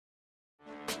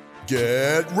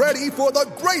Get ready for the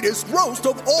greatest roast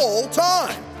of all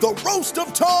time, the Roast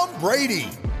of Tom Brady,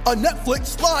 a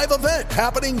Netflix live event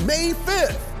happening May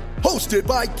 5th. Hosted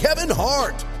by Kevin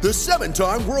Hart, the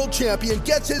 7-time world champion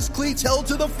gets his cleats held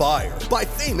to the fire by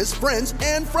famous friends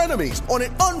and frenemies on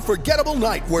an unforgettable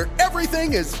night where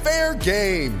everything is fair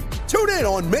game. Tune in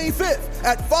on May 5th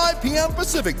at 5 p.m.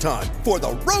 Pacific time for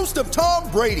the Roast of Tom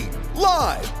Brady,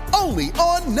 live only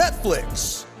on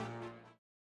Netflix.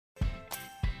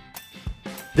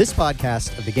 This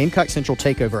podcast of the Gamecock Central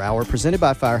Takeover Hour presented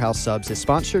by Firehouse Subs is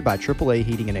sponsored by AAA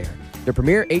Heating and Air. The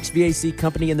premier HVAC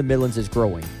company in the Midlands is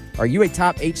growing. Are you a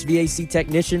top HVAC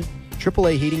technician?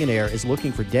 AAA Heating and Air is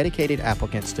looking for dedicated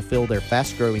applicants to fill their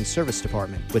fast-growing service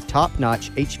department with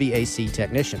top-notch HVAC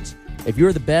technicians. If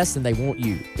you're the best, then they want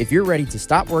you. If you're ready to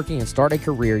stop working and start a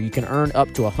career, you can earn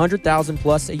up to $100,000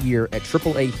 plus a year at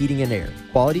AAA Heating and Air.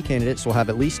 Quality candidates will have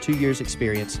at least 2 years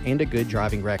experience and a good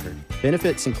driving record.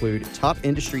 Benefits include top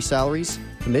industry salaries,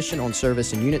 commission on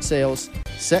service and unit sales,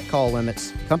 set call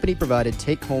limits, company-provided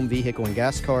take-home vehicle and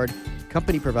gas card,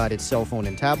 company-provided cell phone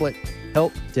and tablet,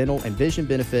 health, dental, and vision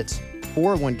benefits,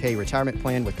 401k retirement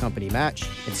plan with company match,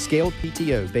 and scaled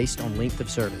PTO based on length of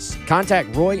service.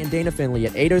 Contact Roy and Dana Finley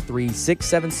at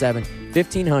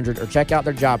 803-677-1500 or check out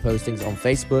their job postings on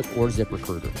Facebook or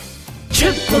ZipRecruiter.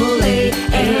 AAA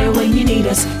Air when you need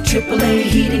us. AAA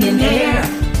Heating and Air.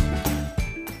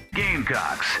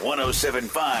 Gamecocks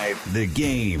 107.5 The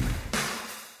Game.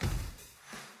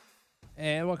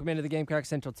 And welcome into the Gamecock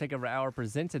Central Takeover Hour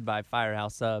presented by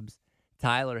Firehouse Subs.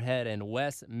 Tyler Head and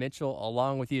Wes Mitchell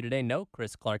along with you today. No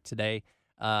Chris Clark today.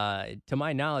 To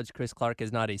my knowledge, Chris Clark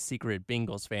is not a secret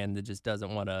Bengals fan that just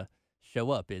doesn't want to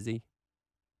show up, is he?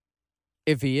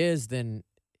 If he is, then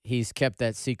he's kept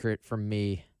that secret from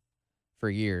me for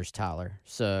years, Tyler.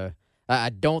 So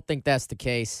I don't think that's the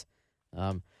case.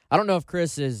 I don't know if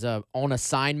Chris is on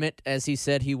assignment, as he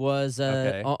said he was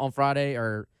on Friday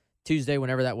or Tuesday,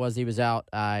 whenever that was. He was out.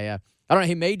 I don't know.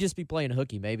 He may just be playing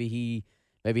hooky. Maybe he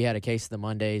had a case of the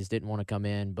Mondays, didn't want to come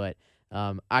in. But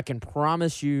I can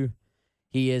promise you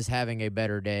he is having a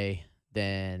better day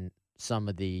than some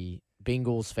of the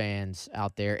Bengals fans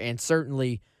out there, and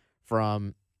certainly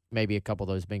from maybe a couple of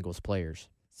those Bengals players.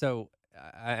 So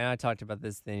I talked about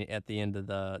this thing at the end of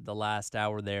the last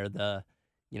hour there, the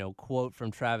quote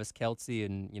from Travis Kelce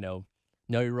and, know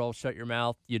your role, shut your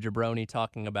mouth, you jabroni,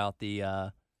 talking about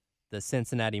the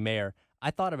Cincinnati mayor. I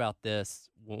thought about this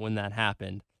when that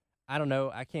happened. I don't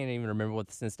know. I can't even remember what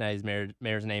the Cincinnati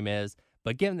mayor's name is.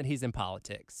 But given that he's in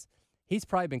politics, he's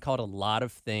probably been called a lot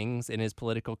of things in his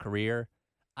political career.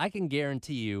 I can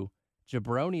guarantee you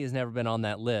jabroni has never been on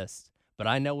that list. But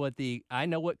I know what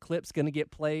clip's going to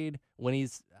get played when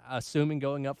he's assuming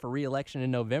going up for re-election in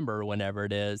November or whenever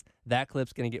it is. That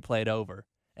clip's going to get played over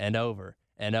and over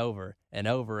and over and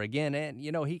over again. And,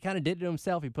 he kind of did it to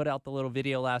himself. He put out the little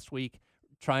video last week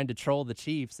trying to troll the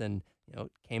Chiefs and,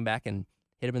 came back and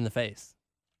hit him in the face.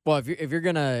 Well, if you're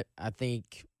gonna, I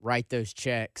think, write those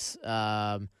checks,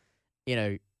 your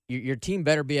team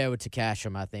better be able to cash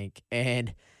them. I think,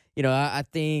 and I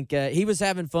think he was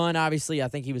having fun. Obviously, I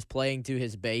think he was playing to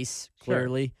his base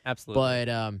clearly. Sure, absolutely.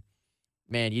 But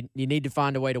man, you need to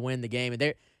find a way to win the game.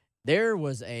 And there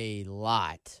was a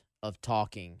lot of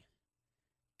talking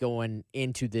going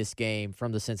into this game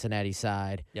from the Cincinnati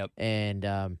side. Yep. And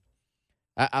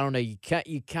I don't know.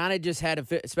 You kind of just had a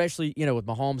fit, especially with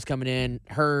Mahomes coming in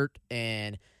hurt,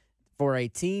 and for a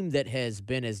team that has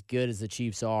been as good as the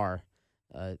Chiefs are,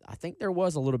 I think there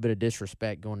was a little bit of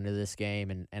disrespect going into this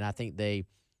game, and I think they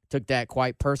took that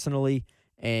quite personally,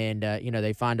 and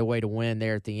they find a way to win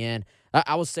there at the end.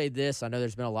 I will say this: I know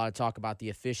there's been a lot of talk about the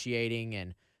officiating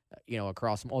and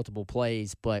across multiple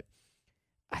plays, but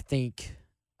I think,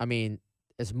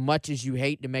 as much as you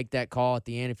hate to make that call at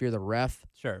the end, if you're the ref,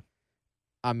 sure.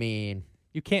 You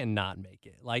can't not make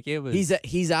it. Like, it was.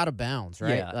 He's out of bounds,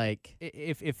 right? Yeah. Like,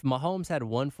 if Mahomes had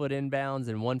 1 foot inbounds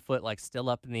and 1 foot still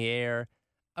up in the air,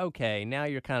 okay, now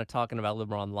you're kind of talking about a little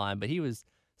more on the line. But he was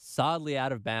solidly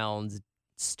out of bounds,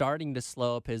 starting to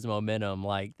slow up his momentum.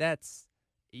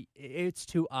 It's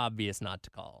too obvious not to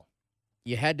call.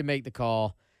 You had to make the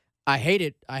call. I hate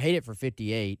it for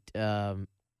 58.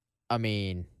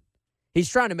 He's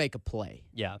trying to make a play.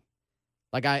 Yeah.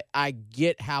 Like, I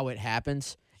get how it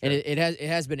happens, sure. And it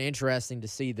has been interesting to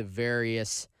see the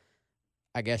various,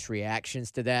 I guess,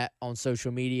 reactions to that on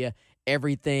social media.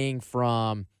 Everything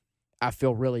from, I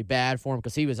feel really bad for him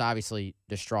because he was obviously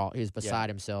distraught. He was beside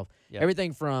himself. Yeah.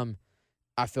 Everything from,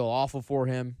 I feel awful for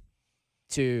him,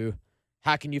 to,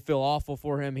 how can you feel awful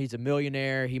for him? He's a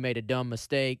millionaire. He made a dumb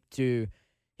mistake, to,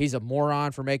 he's a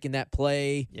moron for making that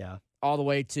play. Yeah. All the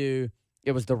way to,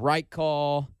 it was the right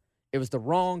call. It was the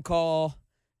wrong call.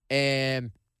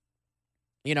 And,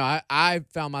 you know, I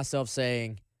found myself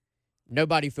saying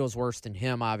nobody feels worse than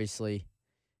him, obviously.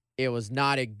 It was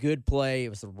not a good play. It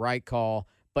was the right call.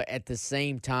 But at the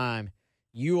same time,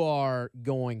 you are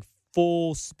going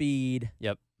full speed.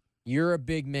 Yep. You're a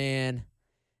big man.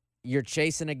 You're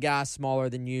chasing a guy smaller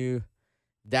than you.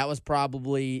 That was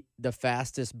probably the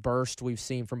fastest burst we've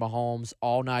seen from Mahomes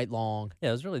all night long. Yeah,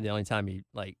 it was really the only time he,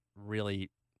 really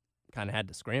kind of had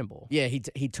to scramble. Yeah,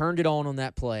 he turned it on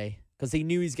that play because he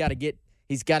knew he's got to get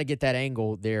that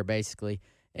angle there, basically.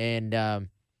 And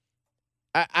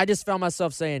I just found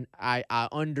myself saying, I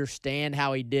understand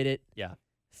how he did it. Yeah.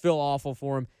 Feel awful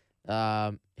for him.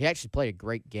 He actually played a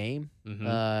great game,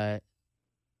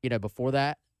 before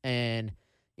that. And,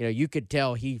 you could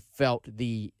tell he felt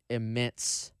the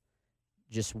immense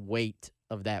just weight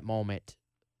of that moment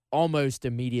almost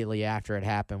immediately after it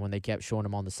happened when they kept showing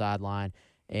him on the sideline.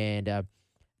 And,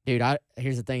 dude,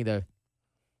 here's the thing, though.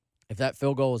 If that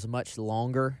field goal was much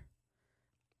longer,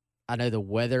 I know the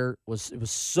weather was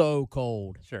so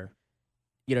cold. Sure.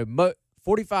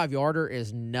 45-yarder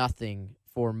is nothing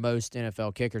for most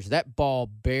NFL kickers. That ball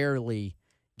barely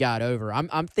got over.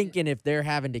 I'm thinking if they're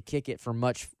having to kick it from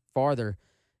much farther,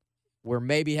 we're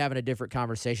maybe having a different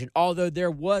conversation. Although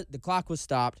the clock was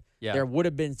stopped, there would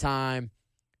have been time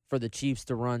for the Chiefs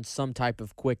to run some type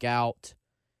of quick out,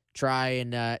 try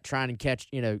and catch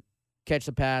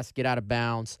the pass, get out of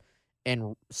bounds,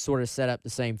 and sort of set up the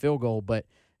same field goal. But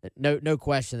no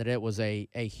question that it was a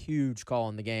huge call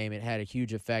in the game. It had a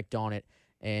huge effect on it,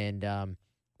 and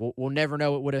we'll never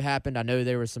know what would have happened. I know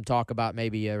there was some talk about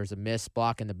maybe there was a miss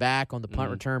block in the back on the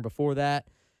punt return before that.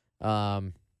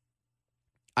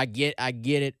 I get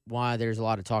it why there's a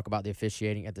lot of talk about the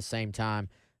officiating. At the same time,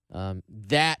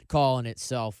 that call in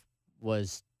itself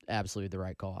was absolutely the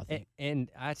right call, I think.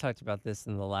 And I talked about this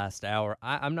in the last hour.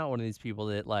 I'm not one of these people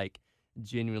that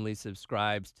genuinely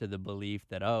subscribes to the belief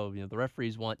that, the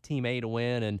referees want Team A to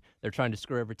win and they're trying to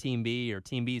screw over Team B, or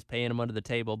Team B is paying them under the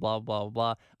table, blah, blah,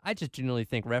 blah. I just genuinely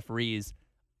think referees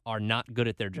are not good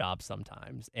at their job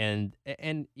sometimes. And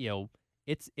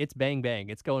it's bang, bang.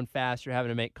 It's going fast. You're having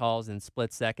to make calls in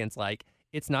split seconds.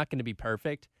 It's not going to be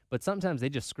perfect, but sometimes they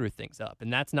just screw things up.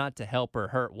 And that's not to help or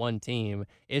hurt one team.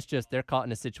 It's just they're caught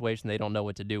in a situation they don't know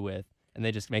what to do with, and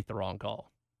they just make the wrong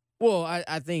call. Well,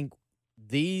 I think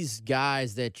these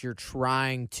guys that you're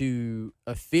trying to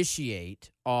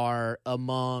officiate are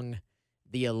among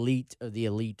the elite of the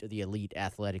elite of the elite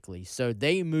athletically. So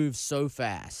they move so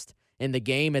fast, and the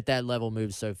game at that level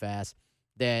moves so fast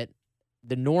that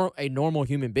a normal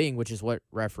human being, which is what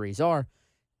referees are,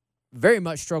 very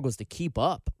much struggles to keep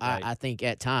up, right. I think,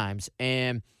 at times.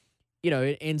 And,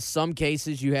 in some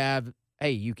cases you have, hey,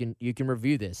 you can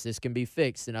review this. This can be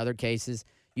fixed. In other cases,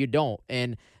 you don't.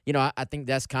 And, I think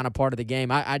that's kind of part of the game.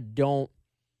 I don't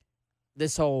 –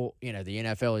 this whole, the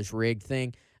NFL is rigged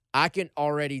thing, I can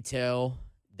already tell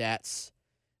that's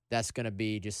going to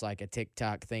be just like a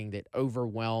TikTok thing that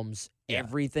overwhelms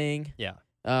everything. Yeah.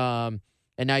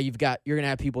 And now you're going to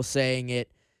have people saying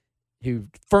it who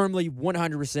firmly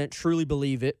 100% truly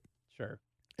believe it. Sure.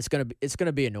 It's going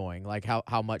to be annoying, like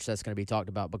how much that's going to be talked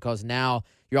about, because now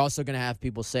you're also going to have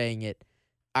people saying it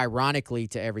ironically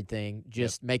to everything,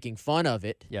 just making fun of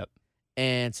it. Yep.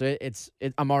 And so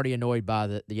I'm already annoyed by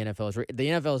the NFL. The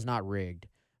NFL is not rigged,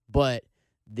 but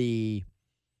the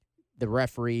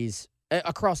referees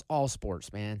across all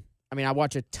sports, man. I mean, I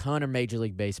watch a ton of Major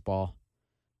League Baseball.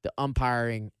 The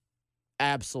umpiring,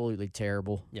 absolutely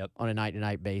terrible on a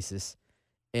night-to-night basis.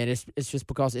 And it's just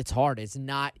because it's hard. It's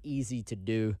not easy to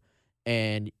do.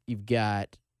 And you've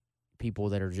got people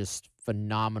that are just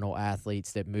phenomenal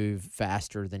athletes that move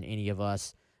faster than any of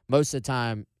us most of the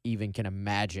time even can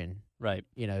imagine. Right.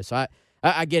 So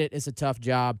I get it. It's a tough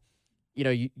job.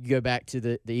 You go back to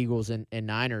the Eagles and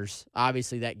Niners.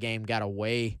 Obviously, that game got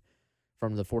away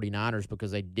from the 49ers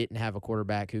because they didn't have a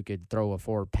quarterback who could throw a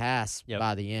forward pass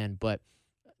by the end. But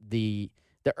the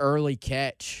early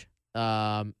catch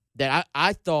that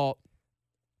I thought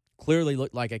clearly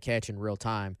looked like a catch in real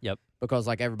time. Yep. Because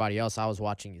like everybody else, I was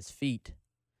watching his feet.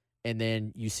 And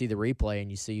then you see the replay and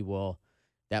you see, well,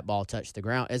 that ball touched the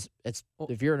ground.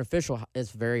 If you're an official,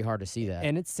 it's very hard to see that.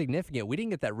 And it's significant. We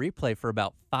didn't get that replay for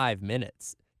about 5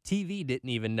 minutes. TV didn't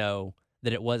even know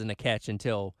that it wasn't a catch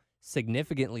until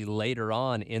significantly later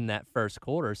on in that first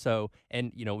quarter. So,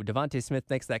 and, Devontae Smith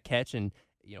makes that catch and,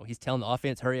 he's telling the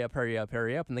offense, hurry up, hurry up,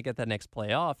 hurry up, and they get that next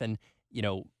play off. And,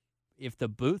 if the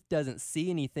booth doesn't see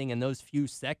anything in those few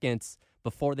seconds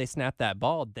before they snap that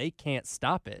ball, they can't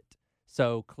stop it.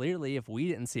 So clearly, if we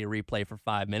didn't see a replay for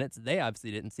 5 minutes, they obviously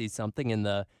didn't see something in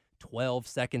the 12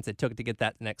 seconds it took to get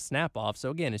that next snap off. So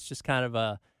again, it's just kind of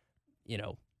a,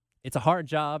 it's a hard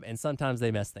job, and sometimes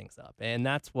they mess things up. And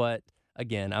that's what,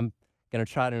 again, I'm going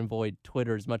to try to avoid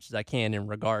Twitter as much as I can in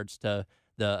regards to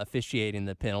the officiating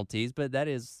the penalties, but that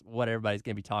is what everybody's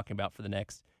going to be talking about for the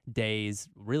next days,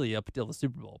 really up until the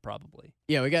Super Bowl probably.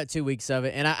 Yeah, we got 2 weeks of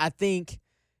it, and I think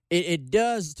it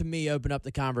does, to me, open up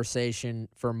the conversation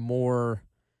for more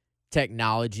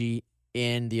technology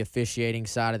in the officiating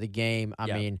side of the game. I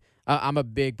mean, I'm a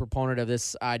big proponent of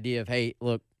this idea of, hey,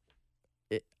 look,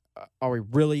 are we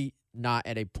really not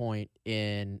at a point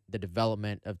in the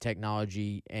development of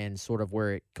technology and sort of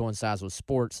where it coincides with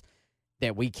sports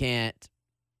that we can't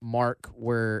mark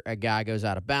where a guy goes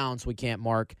out of bounds? We can't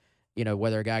mark,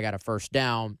 whether a guy got a first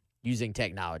down using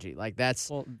technology. Like that's...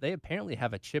 Well, they apparently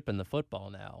have a chip in the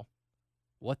football now.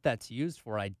 What that's used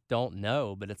for, I don't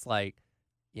know, but it's like,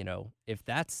 if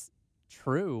that's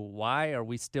true, why are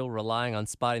we still relying on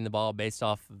spotting the ball based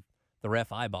off of the ref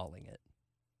eyeballing it?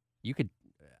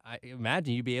 I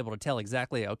imagine you'd be able to tell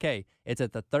exactly, okay, it's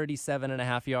at the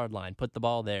 37.5-yard line. Put the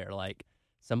ball there. Like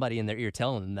somebody in their ear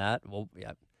telling them that. Well,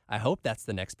 yeah, I hope that's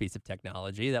the next piece of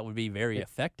technology. That would be very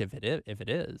effective if it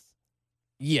is.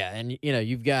 Yeah, and,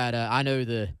 you've got, I'm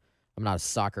not a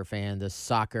soccer fan. The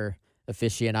soccer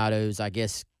aficionados, I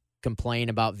guess, complain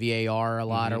about VAR a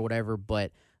lot or whatever,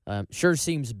 but sure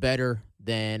seems better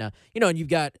than, and you've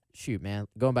got,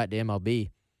 going back to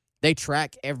MLB, they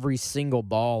track every single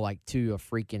ball like to a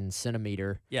freaking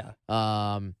centimeter. Yeah.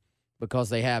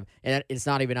 Because they have, and it's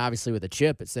not even obviously with a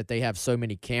chip, it's that they have so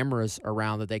many cameras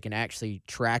around that they can actually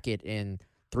track it in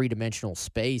three-dimensional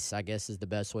space, I guess is the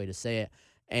best way to say it.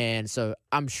 And so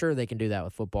I'm sure they can do that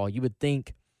with football. You would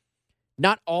think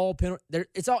not all penalty,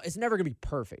 it's never going to be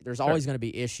perfect. There's always going to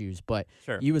be issues, but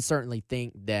you would certainly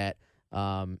think that,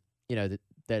 that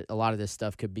a lot of this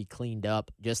stuff could be cleaned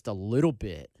up just a little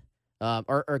bit.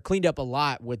 Or cleaned up a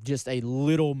lot with just a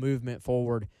little movement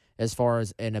forward as far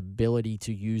as an ability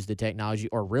to use the technology,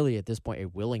 or really at this point a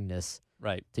willingness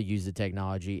to use the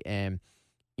technology. And,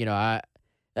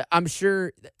 I'm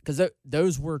sure because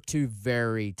those were two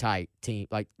very tight teams,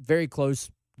 like very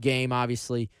close game,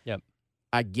 obviously. Yep.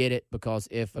 I get it because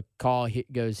if a call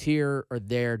goes here or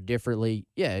there differently,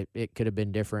 it could have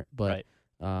been different. But,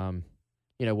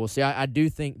 we'll see. I do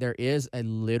think there is a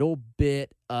little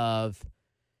bit of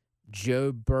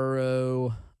Joe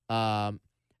Burrow. I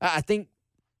think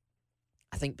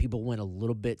people went a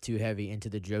little bit too heavy into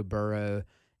the Joe Burrow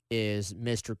is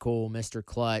Mr. Cool, Mr.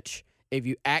 Clutch. If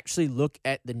you actually look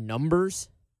at the numbers,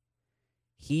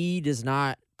 he does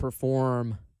not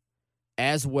perform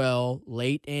as well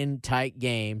late in tight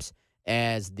games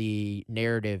as the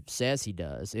narrative says he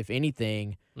does. If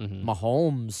anything,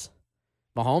 Mahomes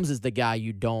is the guy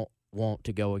you don't want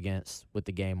to go against with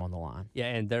the game on the line. Yeah,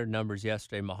 and their numbers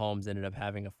yesterday, Mahomes ended up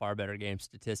having a far better game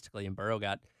statistically, and Burrow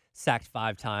got sacked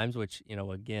 5 times, which,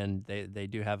 again, they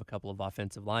do have a couple of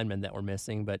offensive linemen that were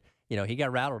missing, but, he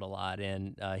got rattled a lot,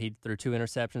 and he threw 2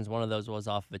 interceptions. One of those was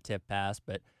off of a tip pass,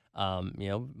 but,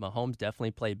 Mahomes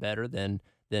definitely played better than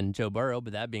Joe Burrow,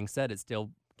 but that being said, it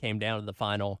still came down to the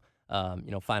final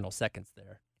seconds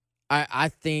there. I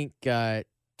think, to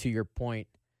your point,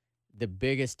 the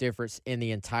biggest difference in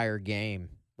the entire game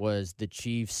was the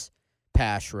Chiefs'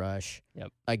 pass rush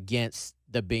against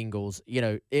the Bengals.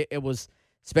 It was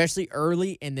especially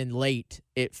early and then late.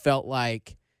 It felt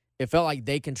like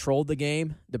they controlled the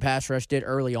game. The pass rush did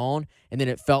early on, and then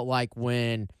it felt like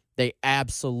when they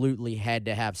absolutely had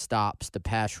to have stops, the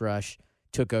pass rush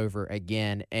took over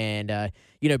again. And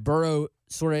Burrow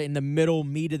sort of in the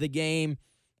meat of the game.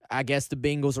 I guess the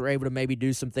Bengals were able to maybe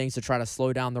do some things to try to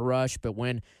slow down the rush, but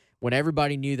when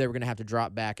everybody knew they were going to have to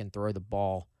drop back and throw the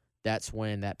ball, that's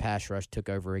when that pass rush took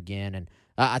over again. And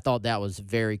I thought that was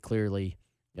very clearly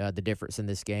the difference in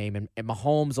this game. And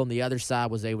Mahomes on the other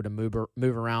side was able to move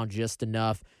around just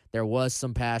enough. There was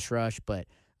some pass rush, but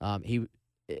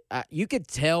you could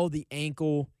tell the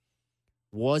ankle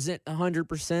wasn't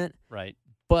 100%. Right.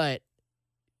 But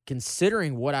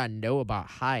considering what I know about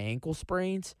high ankle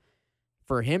sprains,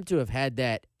 for him to have had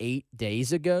that 8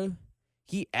 days ago,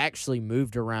 he actually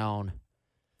moved around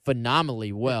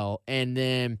phenomenally well. And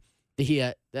then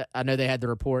I know they had the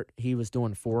report he was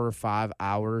doing 4 or 5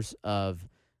 hours of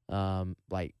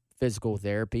physical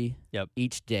therapy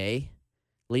each day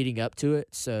leading up to it.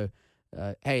 So,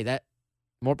 hey, that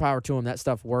more power to him. That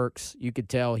stuff works. You could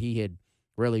tell he had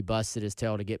really busted his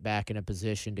tail to get back in a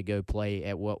position to go play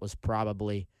at what was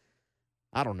probably,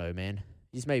 I don't know, man.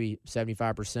 He's maybe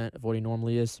 75% of what he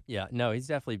normally is. Yeah, no, he's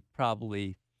definitely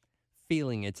probably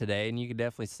feeling it today, and you could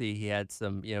definitely see he had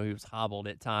some, he was hobbled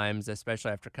at times,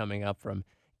 especially after coming up from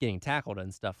getting tackled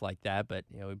and stuff like that. But,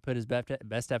 he put his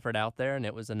best effort out there, and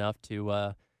it was enough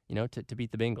to, to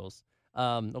beat the Bengals.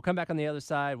 We'll come back on the other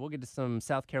side. We'll get to some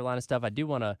South Carolina stuff. I do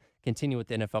want to continue with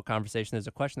the NFL conversation. There's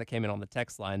a question that came in on the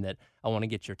text line that I want to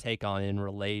get your take on in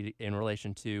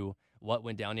relation to what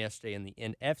went down yesterday in the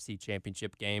NFC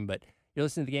Championship game. But you're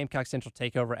listening to the Gamecock Central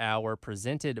Takeover Hour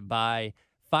presented by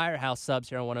Firehouse Subs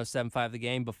here on 107.5 The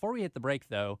Game. Before we hit the break,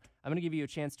 though, I'm going to give you a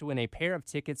chance to win a pair of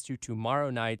tickets to tomorrow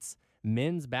night's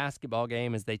men's basketball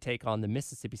game as they take on the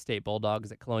Mississippi State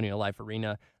Bulldogs at Colonial Life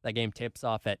Arena. That game tips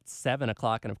off at 7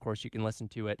 o'clock, and, of course, you can listen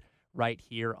to it right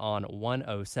here on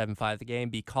 107.5 The Game.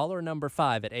 Be caller number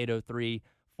 5 at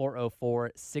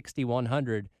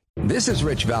 803-404-6100. This is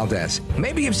Rich Valdez.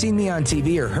 Maybe you've seen me on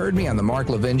TV or heard me on The Mark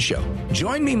Levin Show.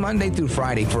 Join me Monday through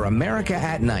Friday for America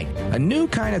at Night, a new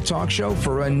kind of talk show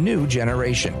for a new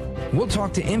generation. We'll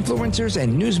talk to influencers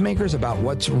and newsmakers about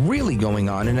what's really going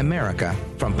on in America,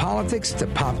 from politics to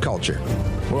pop culture.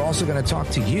 We're also going to talk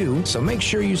to you, so make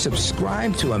sure you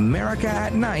subscribe to America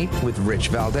at Night with Rich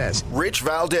Valdez. Rich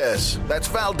Valdez. That's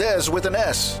Valdez with an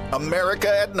S. America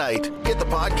at Night. Get the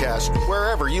podcast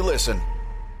wherever you listen.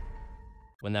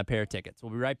 Win that pair of tickets.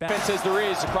 We'll be right back. Says there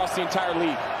is across the entire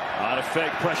league. A lot of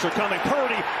fake pressure coming.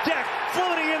 Purdy, Dak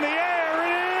floating in the air.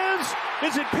 It is.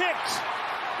 Is it picked?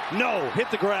 No,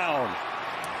 hit the ground.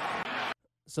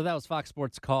 So that was Fox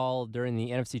Sports' call during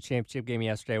the NFC Championship game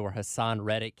yesterday where Hassan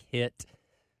Reddick hit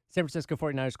San Francisco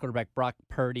 49ers quarterback Brock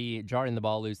Purdy, jarring the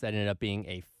ball loose. That ended up being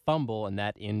a fumble, and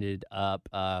that ended up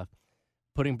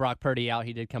putting Brock Purdy out.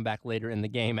 He did come back later in the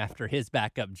game after his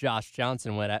backup Josh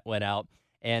Johnson went out.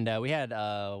 And we had,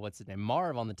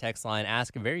 Marv on the text line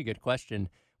ask a very good question.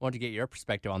 Wanted to get your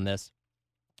perspective on this.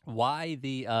 Why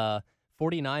the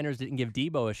 49ers didn't give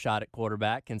Debo a shot at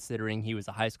quarterback, considering he was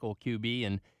a high school QB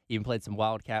and even played some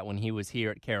Wildcat when he was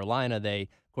here at Carolina. They,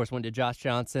 of course, went to Josh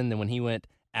Johnson. Then when he went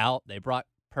out, they brought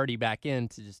Purdy back in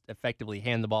to just effectively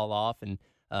hand the ball off. And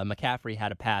McCaffrey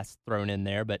had a pass thrown in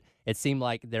there. But it seemed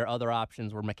like their other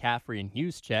options were McCaffrey and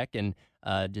Juszczyk, and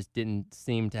just didn't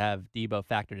seem to have Debo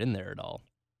factored in there at all.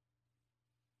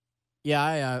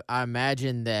 Yeah, I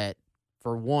imagine that,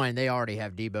 for one, they already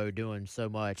have Debo doing so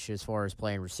much as far as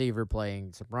playing receiver,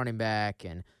 playing some running back,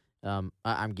 and I'm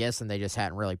guessing they just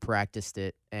hadn't really practiced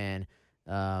it. And,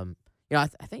 I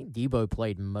think Debo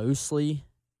played mostly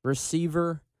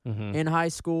receiver in high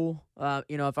school,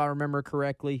 if I remember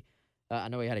correctly. I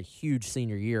know he had a huge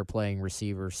senior year playing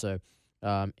receiver, so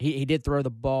he did throw the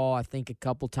ball, I think, a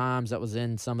couple times. That was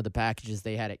in some of the packages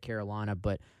they had at Carolina,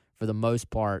 but for the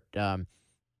most part, I'll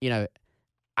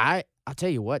tell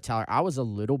you what, Tyler, I was a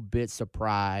little bit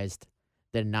surprised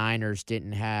the Niners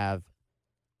didn't have a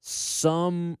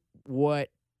somewhat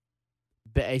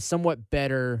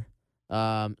better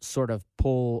sort of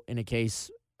pull in a case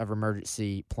of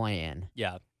emergency plan.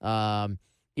 Yeah.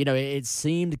 It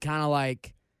seemed kind of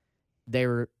like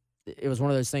it was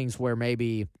one of those things where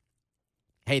maybe,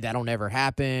 hey, that'll never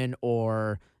happen,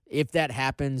 or if that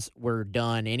happens, we're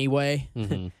done anyway.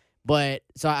 Mm-hmm. But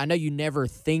so I know you never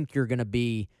think you're going to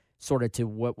be sort of to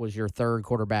what was your third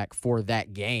quarterback for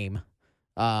that game.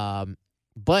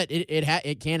 But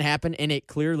it can happen, and it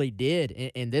clearly did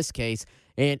in this case.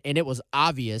 And it was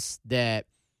obvious that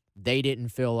they didn't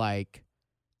feel like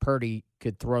Purdy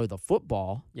could throw the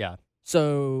football. Yeah.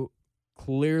 So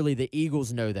clearly the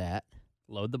Eagles know that.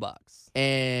 Load the box.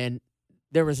 And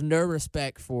there was no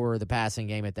respect for the passing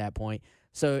game at that point.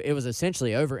 So it was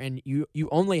essentially over, and you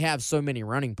only have so many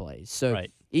running plays. So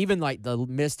right. Even like the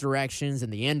misdirections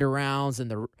and the end arounds and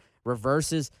the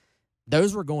reverses,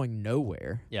 those were going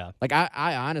nowhere. Yeah. Like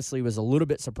I honestly was a little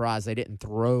bit surprised they didn't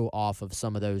throw off of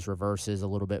some of those reverses a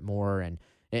little bit more and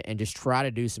just try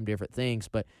to do some different things.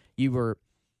 But they're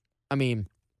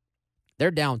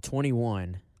down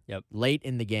 21 late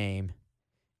in the game.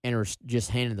 And are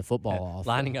just handing the football off.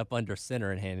 Lining up under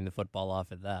center and handing the football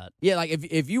off at that. Yeah, like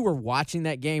if you were watching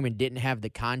that game and didn't have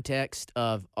the context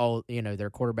of,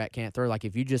 their quarterback can't throw, like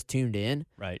if you just tuned in,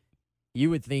 right, you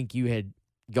would think you had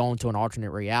gone to an alternate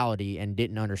reality and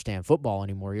didn't understand football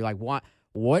anymore. You're like,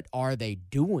 what are they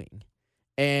doing?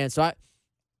 And so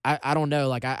I don't know.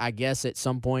 Like I guess at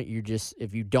some point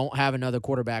if you don't have another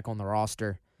quarterback on the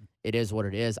roster, it is what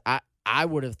it is. I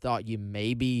would have thought you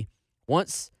maybe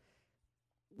once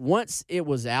it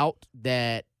was out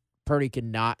that Purdy could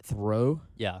not throw,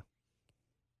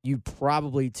 you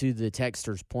probably, to the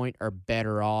texter's point, are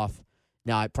better off.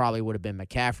 Now, it probably would have been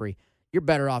McCaffrey. You're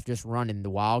better off just running the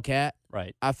Wildcat,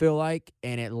 right? I feel like,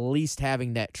 and at least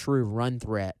having that true run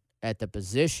threat at the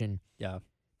position. Yeah.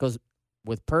 Because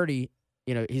with Purdy,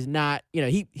 he's not,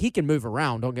 he can move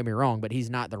around, don't get me wrong, but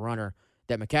he's not the runner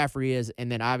that McCaffrey is.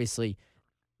 And then, obviously,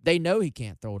 they know he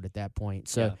can't throw it at that point.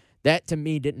 So Yeah. that to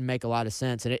me didn't make a lot of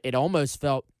sense, and it almost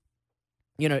felt,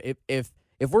 if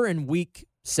we're in week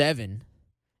 7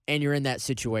 and you're in that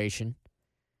situation,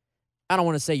 I don't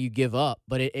want to say you give up,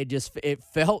 but it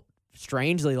felt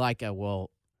strangely like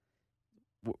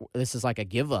this is like a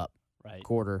give up Right.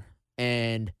 quarter,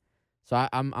 and so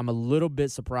I'm a little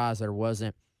bit surprised there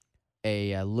wasn't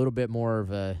a little bit more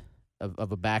of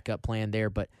a backup plan there.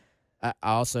 But I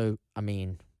also,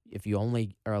 if you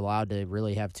only are allowed to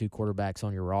really have 2 quarterbacks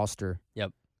on your roster,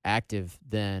 Yep. active,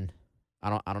 then I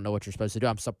don't know what you're supposed to do.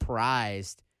 I'm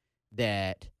surprised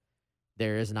that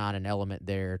there is not an element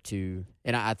there to,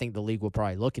 and I think the league will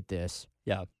probably look at this.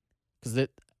 Yeah. Because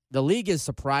the league is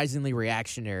surprisingly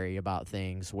reactionary about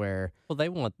things where. Well, they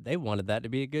wanted that to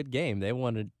be a good game. They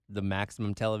wanted the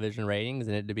maximum television ratings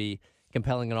and it to be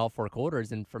compelling in all 4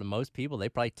 quarters. And for the most people, they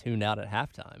probably tuned out at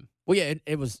halftime. Well, yeah,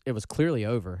 it was clearly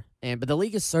over. But the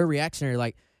league is so reactionary.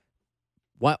 Like,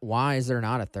 why is there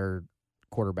not a third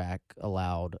quarterback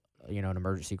allowed? An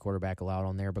emergency quarterback allowed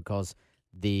on there, because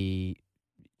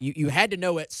you had to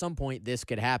know at some point this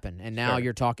could happen. And now Sure.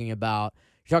 you're talking about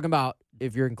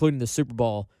if you're including the Super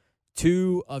Bowl,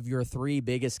 2 of your 3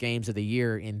 biggest games of the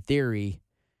year, in theory,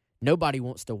 nobody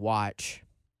wants to watch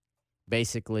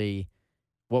basically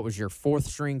what was your 4th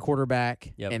string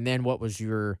quarterback, Yep. and then what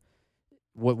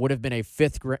would have been a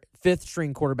 5th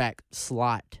string quarterback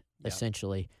slot, Yep.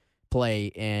 essentially, play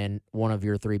in one of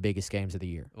your 3 biggest games of the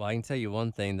year. Well, I can tell you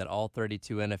one thing, that all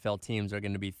 32 NFL teams are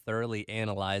going to be thoroughly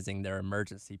analyzing their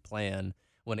emergency plan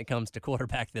when it comes to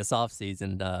quarterback this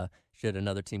offseason, should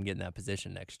another team get in that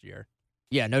position next year.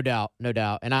 Yeah, no doubt.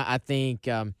 And I think,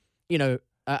 I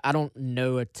don't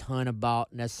know a ton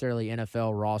about necessarily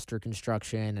NFL roster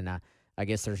construction, and I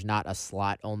guess there's not a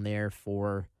slot on there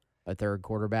for a third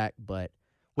quarterback, but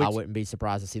I wouldn't be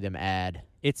surprised to see them add.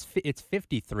 It's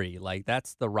 53. Like,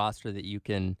 that's the roster that you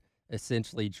can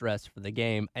essentially dress for the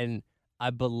game. And I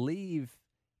believe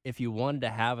if you wanted to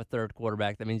have a third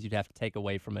quarterback, that means you'd have to take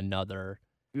away from another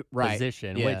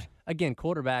position. Yeah. Which, again,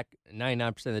 quarterback,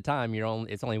 99% of the time,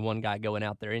 it's only one guy going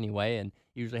out there anyway, and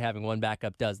usually having one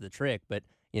backup does the trick. But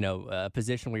a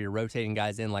position where you're rotating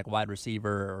guys in like wide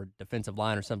receiver or defensive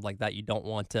line or something like that, you don't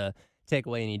want to take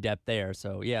away any depth there.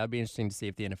 So, yeah, it'd be interesting to see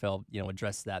if the NFL,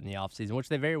 addresses that in the offseason, which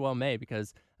they very well may,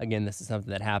 because, again, this is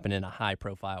something that happened in a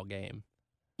high-profile game.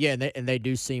 Yeah, and they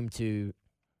do seem to,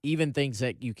 even things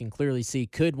that you can clearly see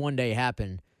could one day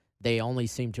happen, they only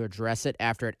seem to address it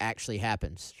after it actually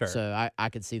happens. Sure. So I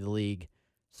could see the league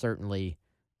certainly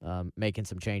making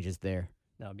some changes there.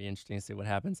 That'll be interesting to see what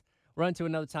happens. Run to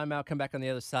another timeout, come back on the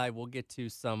other side. We'll get to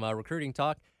some recruiting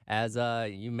talk. As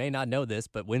you may not know this,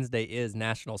 but Wednesday is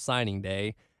National Signing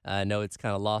Day. I know it's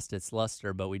kind of lost its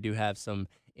luster, but we do have some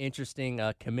interesting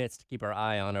commits to keep our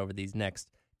eye on over these next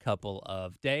couple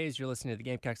of days. You're listening to the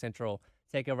Gamecock Central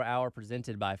Takeover Hour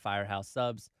presented by Firehouse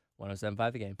Subs,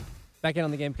 107.5 The Game. Back in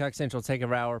on the Gamecock Central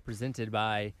Takeover Hour presented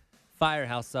by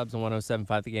Firehouse Subs on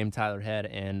 107.5 The Game. Tyler Head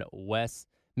and Wes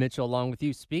Mitchell along with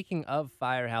you. Speaking of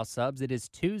Firehouse Subs, it is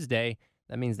Tuesday.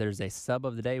 That means there's a sub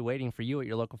of the day waiting for you at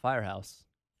your local firehouse.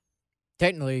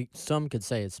 Technically, some could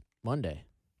say it's Monday.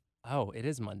 Oh, it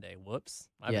is Monday. Whoops.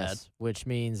 My yes, bad. which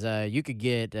means you could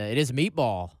get it is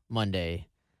Meatball Monday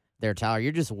there, Tyler.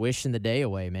 You're just wishing the day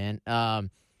away, man.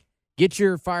 Get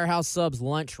your Firehouse Subs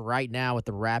lunch right now with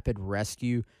the Rapid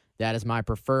Rescue. That is my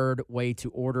preferred way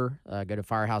to order. Go to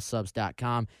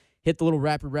firehouseSubs.com. Hit the little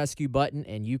Rapid Rescue button,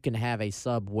 and you can have a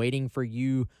sub waiting for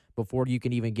you before you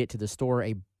can even get to the store.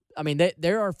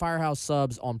 There are Firehouse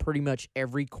Subs on pretty much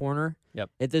every corner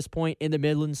at this point in the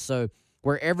Midlands. So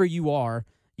wherever you are,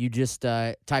 you just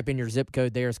type in your zip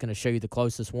code there. It's going to show you the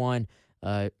closest one.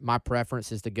 My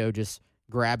preference is to go just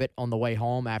grab it on the way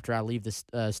home after I leave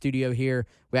the studio here.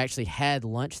 We actually had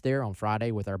lunch there on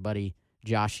Friday with our buddy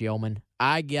Josh Yeoman.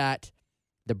 I got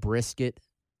the brisket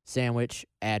sandwich,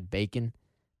 add bacon.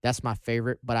 That's my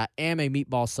favorite, but I am a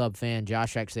meatball sub fan.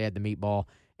 Josh actually had the meatball.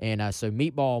 And so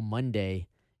Meatball Monday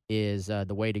is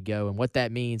the way to go. And what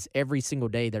that means, every single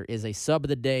day there is a sub of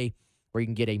the day where you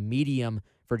can get a medium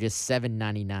for just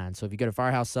 $7.99. So if you go to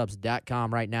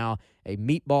firehousesubs.com right now, a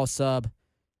medium meatball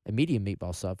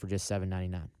sub for just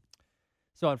 $7.99.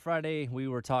 So on Friday, we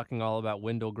were talking all about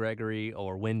Wendell Gregory,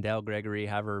 or Wendell Gregory,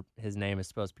 however his name is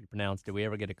supposed to be pronounced. Did we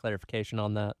ever get a clarification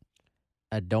on that?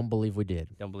 I don't believe we did.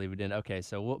 Don't believe we did. Okay,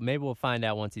 so maybe we'll find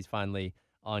out once he's finally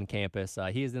on campus.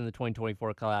 He is in the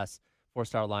 2024 class,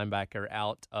 4-star linebacker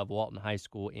out of Walton High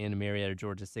School in Marietta,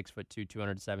 Georgia, 6'2",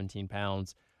 217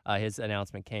 pounds. His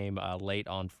announcement came late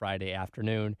on Friday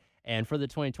afternoon. And for the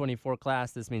 2024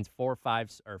 class, this means 4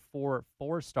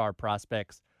 4-star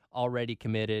prospects already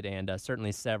committed, and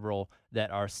certainly several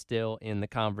that are still in the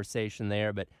conversation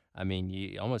there. But, I mean,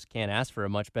 you almost can't ask for a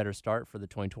much better start for the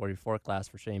 2024 class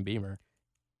for Shane Beamer.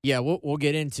 Yeah, we'll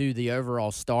get into the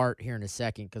overall start here in a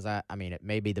second because, I mean, it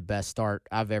may be the best start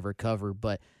I've ever covered.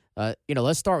 But,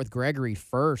 let's start with Gregory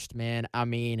first, man. I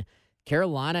mean,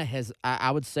 Carolina has,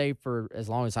 I would say for as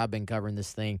long as I've been covering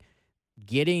this thing,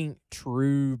 getting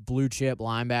true blue-chip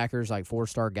linebackers like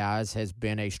four-star guys has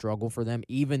been a struggle for them,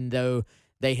 even though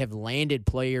they have landed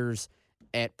players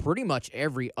at pretty much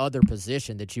every other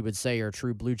position that you would say are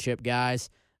true blue-chip guys.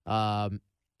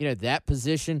 That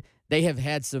position,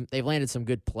 they've landed some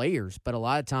good players, but a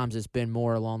lot of times it's been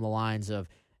more along the lines of,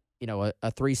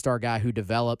 a three-star guy who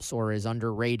develops or is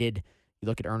underrated. You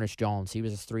look at Ernest Jones. He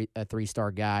was a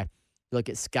three-star guy. You look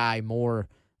at Sky Moore.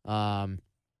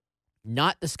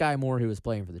 Not the Sky Moore who was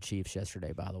playing for the Chiefs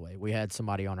yesterday, by the way. We had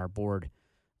somebody on our board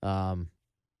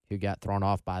who got thrown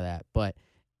off by that. But,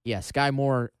 yeah, Sky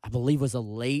Moore, I believe, was a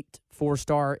late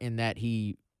four-star in that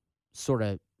he sort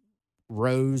of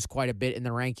rose quite a bit in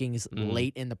the rankings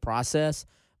late in the process.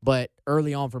 But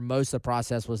early on for most of the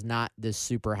process was not this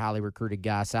super highly recruited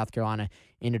guy. South Carolina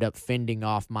ended up fending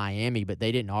off Miami, but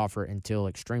they didn't offer it until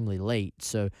extremely late.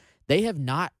 So they have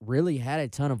not really had a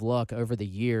ton of luck over the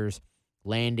years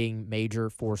landing major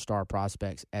four-star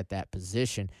prospects at that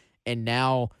position. And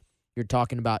now you're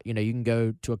talking about, you can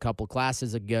go to a couple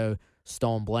classes ago,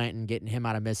 Stone Blanton, getting him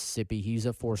out of Mississippi. He's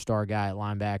a four-star guy at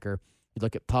linebacker. You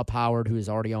look at Pup Howard, who is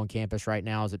already on campus right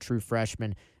now as a true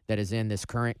freshman that is in this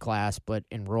current class but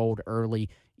enrolled early,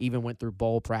 even went through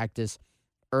bowl practice.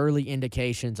 Early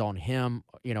indications on him,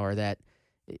 are that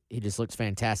he just looks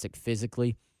fantastic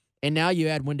physically. And now you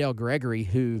add Wendell Gregory,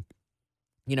 who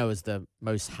is the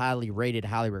most highly rated,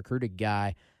 highly recruited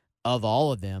guy of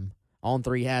all of them.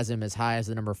 On3 has him as high as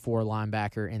the number 4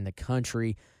 linebacker in the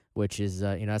country, which is,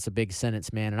 that's a big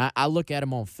sentence, man. And I look at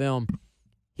him on film.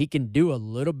 He can do a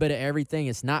little bit of everything.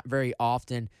 It's not very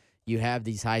often you have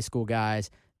these high school guys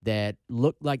that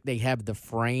look like they have the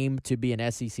frame to be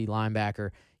an SEC linebacker,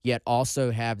 yet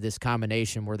also have this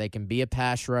combination where they can be a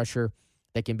pass rusher,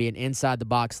 they can be an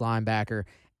inside-the-box linebacker,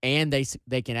 and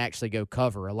they can actually go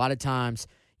cover. A lot of times,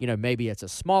 maybe it's a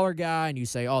smaller guy, and you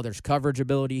say, oh, there's coverage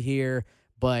ability here,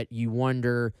 but you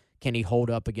wonder, can he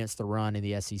hold up against the run in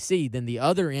the SEC? Then the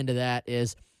other end of that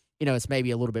is, it's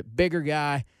maybe a little bit bigger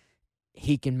guy.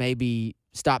 He can maybe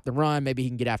stop the run. Maybe he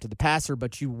can get after the passer,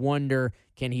 but you wonder,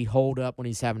 can he hold up when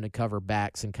he's having to cover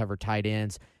backs and cover tight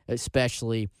ends,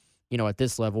 especially, at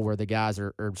this level where the guys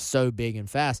are so big and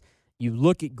fast. You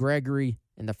look at Gregory,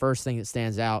 and the first thing that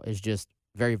stands out is just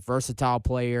very versatile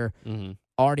player,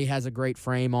 already has a great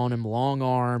frame on him, long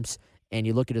arms, and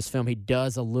you look at his film, he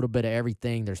does a little bit of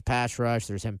everything. There's pass rush,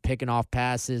 there's him picking off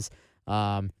passes,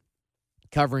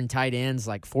 covering tight ends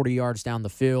like 40 yards down the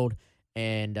field,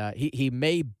 and he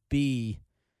may be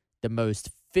the most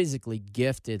physically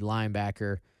gifted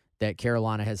linebacker that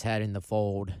Carolina has had in the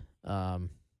fold, in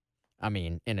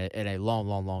a long,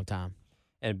 long, long time.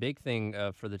 And a big thing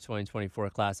for the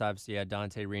 2024 class, obviously,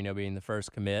 Dante Reno being the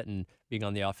first commit and being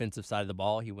on the offensive side of the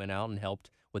ball. He went out and helped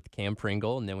with Cam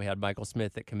Pringle, and then we had Michael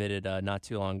Smith that committed not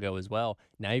too long ago as well.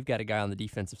 Now you've got a guy on the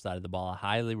defensive side of the ball, a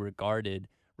highly regarded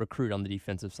recruit on the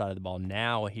defensive side of the ball.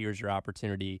 Now here's your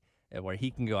opportunity where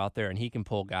he can go out there and he can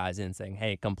pull guys in saying,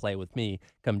 hey, come play with me,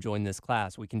 come join this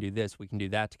class, we can do this, we can do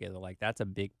that together. Like, that's a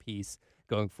big piece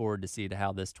going forward to see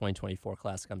how this 2024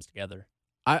 class comes together.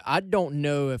 I don't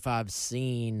know if I've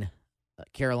seen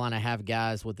Carolina have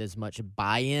guys with as much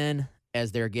buy-in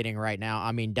as they're getting right now.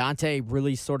 I mean, Dante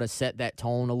really sort of set that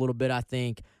tone a little bit, I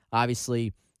think.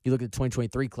 Obviously, you look at the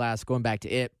 2023 class, going back to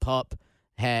it, Pup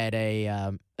had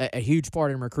a huge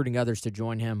part in recruiting others to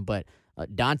join him, but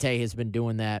Dante has been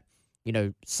doing that,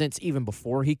 since even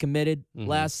before he committed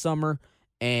last summer.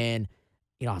 And,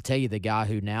 I'll tell you, the guy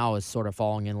who now is sort of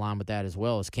falling in line with that as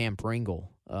well is Cam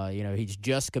Pringle. He's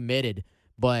just committed,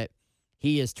 but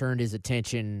he has turned his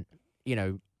attention,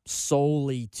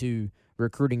 solely to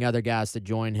recruiting other guys to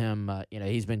join him.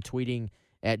 He's been tweeting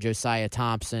at Josiah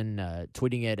Thompson,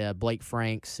 tweeting at Blake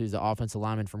Franks, who's the offensive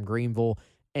lineman from Greenville.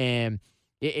 And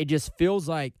it just feels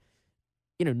like,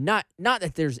 not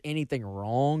that there's anything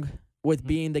wrong with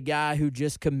being the guy who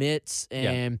just commits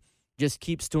and just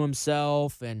keeps to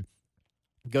himself and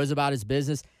goes about his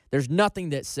business. There's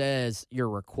nothing that says you're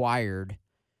required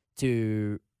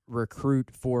to recruit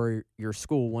for your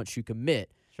school once you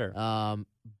commit. Sure.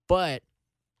 But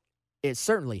it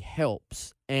certainly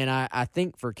helps. And I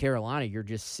think for Carolina, you're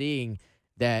just seeing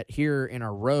that here in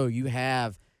a row, you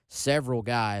have several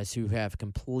guys who have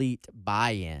complete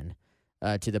buy-in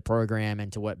to the program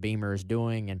and to what Beamer is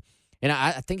doing. And, And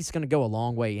I think it's going to go a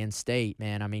long way in state,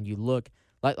 man. I mean, you look,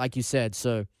 like you said,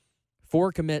 so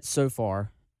 4 commits so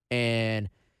far, and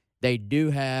they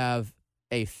do have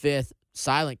a 5th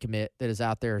silent commit that is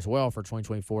out there as well for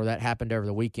 2024. That happened over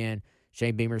the weekend.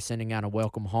 Shane Beamer sending out a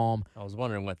welcome home. I was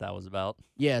wondering what that was about.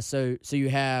 Yeah, so you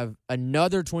have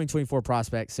another 2024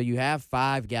 prospect. So you have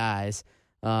 5 guys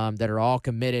that are all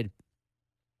committed.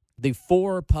 The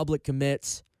 4 public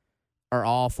commits are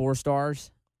all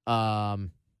 4-stars.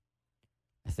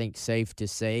 I think safe to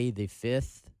say the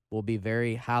 5th will be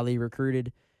very highly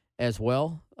recruited as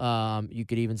well. You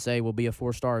could even say will be a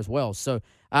 4-star as well. So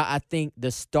I think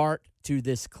the start to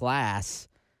this class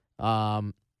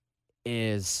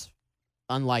is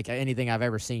unlike anything I've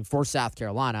ever seen for South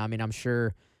Carolina. I mean, I'm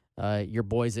sure your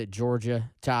boys at Georgia,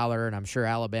 Tyler, and I'm sure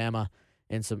Alabama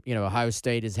and some, Ohio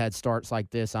State has had starts like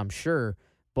this, I'm sure.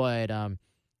 But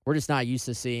we're just not used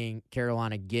to seeing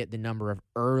Carolina get the number of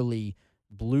early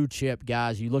blue chip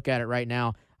guys. You look at it right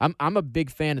now. I'm a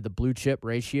big fan of the blue chip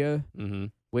ratio,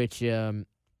 which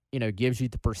gives you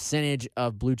the percentage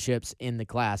of blue chips in the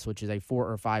class, which is a 4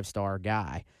 or 5-star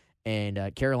guy.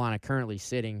 And Carolina currently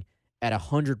sitting at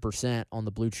 100% on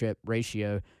the blue chip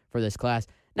ratio for this class.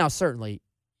 Now, certainly,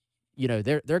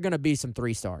 there are going to be some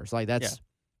 3-stars. Like that's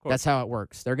how it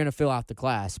works. They're going to fill out the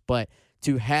class. But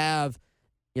to have,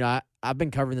 I've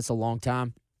been covering this a long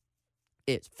time.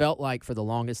 It felt like for the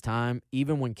longest time,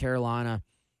 even when Carolina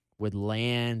would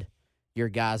land your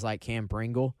guys like Cam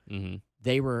Pringle,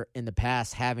 they were in the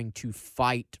past having to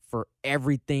fight for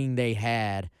everything they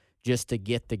had just to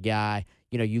get the guy.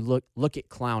 You look at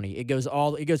Clowney. It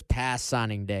goes past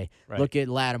signing day. Right. Look at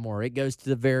Lattimore. It goes to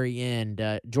the very end.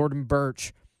 Jordan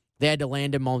Birch, they had to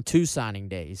land him on 2 signing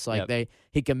days.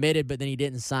 He committed, but then he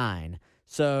didn't sign.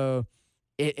 So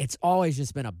it's always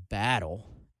just been a battle.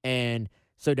 And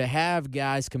so to have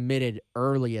guys committed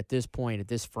early at this point, at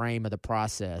this frame of the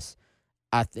process,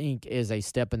 I think is a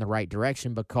step in the right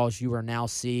direction because you are now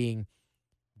seeing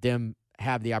them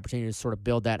have the opportunity to sort of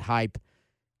build that hype.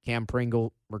 Cam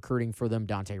Pringle recruiting for them,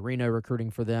 Dante Reno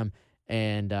recruiting for them.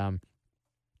 And,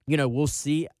 we'll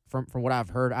see from what I've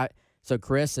heard. So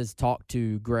Chris has talked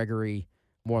to Gregory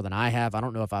more than I have. I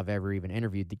don't know if I've ever even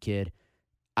interviewed the kid.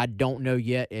 I don't know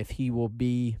yet if he will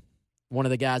be one of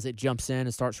the guys that jumps in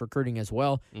and starts recruiting as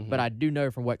well. But I do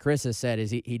know from what Chris has said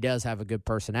is he does have a good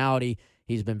personality.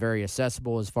 He's been very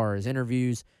accessible as far as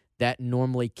interviews. That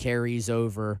normally carries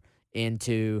over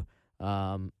into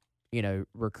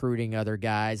recruiting other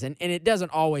guys. And it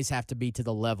doesn't always have to be to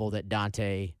the level that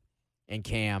Dante and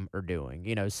Cam are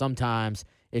doing. Sometimes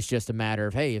it's just a matter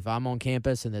of, hey, if I'm on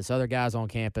campus and this other guy's on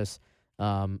campus, do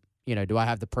I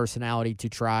have the personality to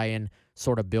try and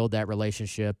sort of build that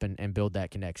relationship and build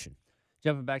that connection?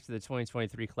 Jumping back to the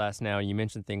 2023 class now, you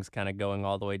mentioned things kind of going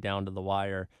all the way down to the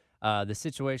wire. The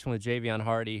situation with Javion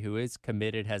Hardy, who is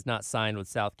committed, has not signed with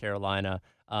South Carolina.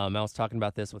 I was talking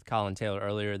about this with Colin Taylor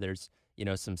earlier. There's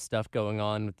some stuff going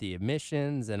on with the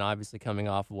admissions, and obviously coming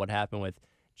off of what happened with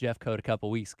Jeff Code a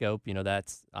couple weeks ago,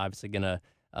 that's obviously going to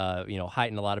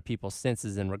heighten a lot of people's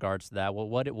senses in regards to that. Well,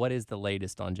 what is the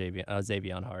latest on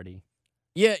Javion Hardy?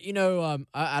 Yeah,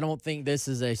 I don't think this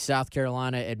is a South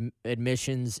Carolina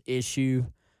admissions issue.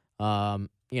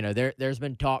 There's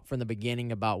been talk from the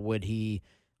beginning about would he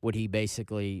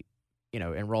basically,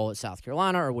 enroll at South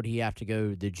Carolina, or would he have to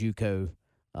go the JUCO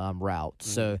route?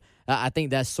 So I think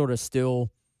that's sort of still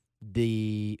up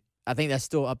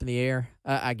in the air,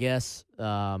 I guess.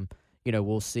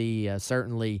 We'll see.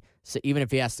 Certainly, so even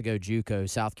if he has to go JUCO,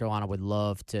 South Carolina would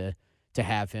love to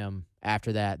have him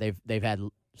after that. They've had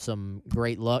some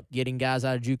great luck getting guys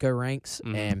out of JUCO ranks,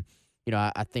 and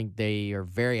I think they are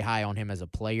very high on him as a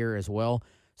player as well.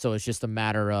 So it's just a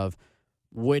matter of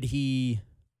would he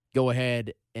go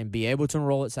ahead and be able to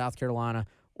enroll at South Carolina,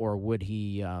 or would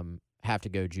he have to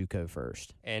go JUCO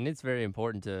first? And it's very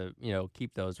important to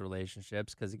keep those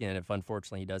relationships, because again, if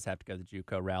unfortunately he does have to go the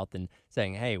JUCO route, then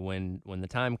saying, hey, when the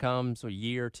time comes, a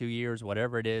year, 2 years,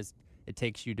 whatever it is, it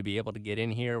takes you to be able to get in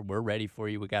here. We're ready for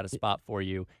you. We got a spot for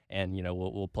you, and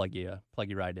we'll plug you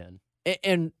right in.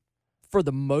 And for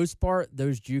the most part,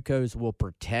 those JUCOs will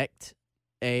protect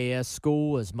AAS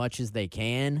school as much as they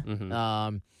can.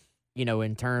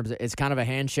 In terms of, it's kind of a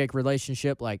handshake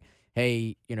relationship. Like,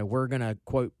 hey, we're gonna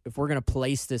if we're gonna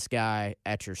place this guy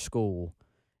at your school,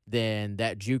 then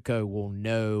that JUCO will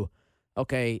know,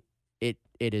 okay, it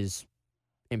is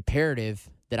imperative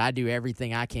that I do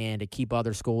everything I can to keep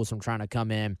other schools from trying to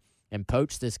come in and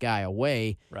poach this guy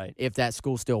away, right, if that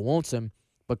school still wants him.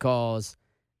 Because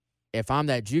if I'm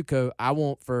that JUCO, I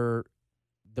want for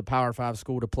the Power 5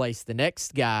 school to place the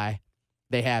next guy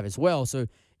they have as well. So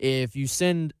if you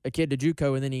send a kid to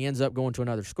JUCO and then he ends up going to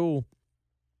another school,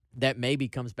 that maybe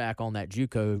comes back on that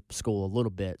JUCO school a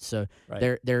little bit. So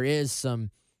there's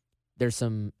some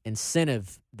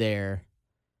incentive there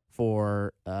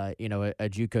for a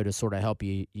JUCO to sort of help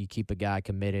you keep a guy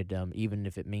committed, even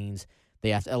if it means they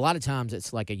have to. A lot of times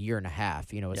it's like a year and a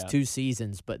half. It's 2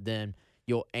 seasons, but then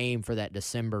you'll aim for that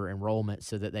December enrollment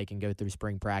so that they can go through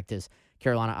spring practice.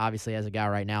 Carolina obviously has a guy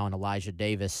right now in Elijah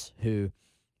Davis who,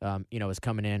 is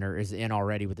coming in or is in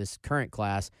already with this current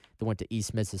class that went to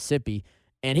East Mississippi.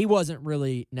 And he wasn't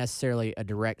really necessarily a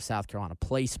direct South Carolina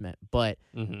placement, but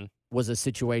was a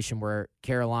situation where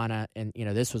Carolina, and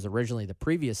this was originally the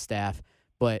previous staff,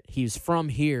 but he was from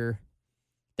here.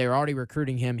 They were already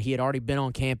recruiting him. He had already been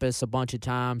on campus a bunch of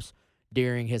times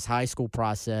during his high school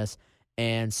process.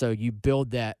 And so you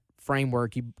build that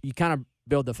framework. You kind of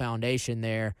build the foundation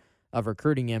there of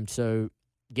recruiting him. So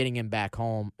getting him back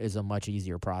home is a much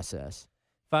easier process.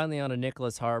 Finally, on to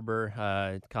Nicholas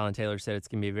Harbor. Colin Taylor said it's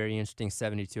going to be a very interesting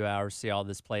 72 hours to see how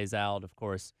this plays out. Of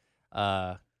course,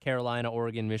 Carolina,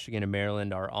 Oregon, Michigan, and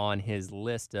Maryland are on his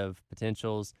list of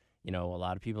potentials. A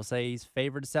lot of people say he's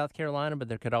favored to South Carolina, but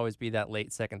there could always be that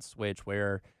late second switch.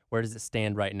 Where does it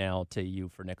stand right now to you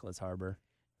for Nicholas Harbor?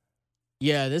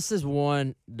 Yeah, this is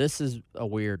a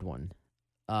weird one.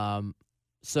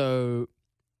 So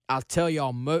I'll tell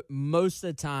y'all, most of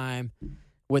the time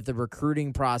with the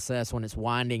recruiting process, when it's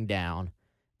winding down,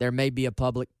 there may be a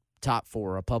public top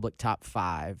 4, a public top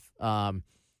 5. I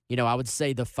would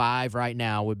say the 5 right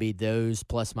now would be those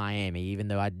plus Miami, even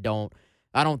though I don't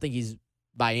think he's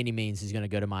by any means he's going to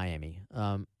go to Miami.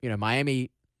 Miami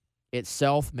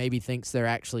itself maybe thinks they're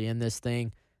actually in this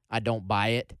thing. I don't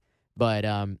buy it, but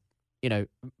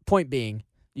point being,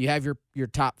 you have your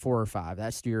top 4 or 5.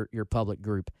 That's your public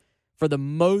group. For the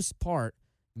most part,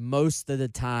 most of the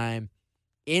time,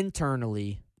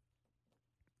 internally,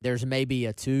 there's maybe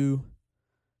a 2,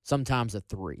 sometimes a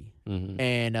 3.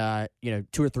 And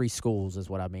 2 or 3 schools is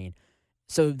what I mean.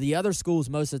 So the other schools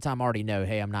most of the time already know,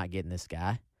 hey, I'm not getting this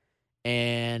guy.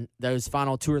 And those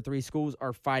final 2 or 3 schools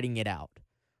are fighting it out.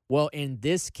 Well, in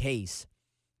this case,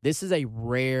 this is a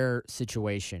rare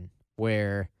situation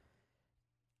where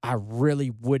I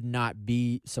really would not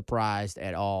be surprised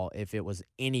at all if it was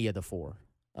any of the 4.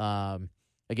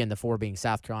 Again, the 4 being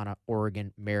South Carolina,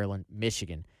 Oregon, Maryland,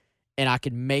 Michigan. And I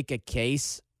could make a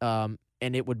case, and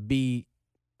it would be,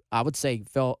 I would say,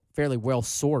 fairly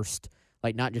well-sourced,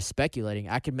 like not just speculating.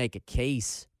 I could make a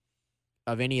case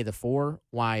of any of the 4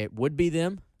 why it would be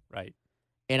them. Right.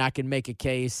 And I can make a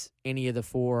case, any of the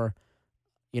 4,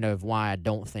 of why I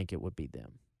don't think it would be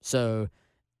them. So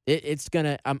it's going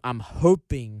to, I'm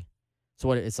hoping,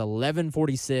 so it's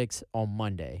 11:46 on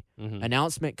Monday.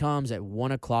 Announcement comes at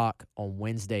 1 o'clock on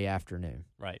Wednesday afternoon.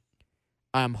 Right.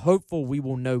 I'm hopeful we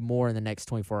will know more in the next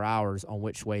 24 hours on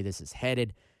which way this is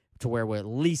headed, to where we'll at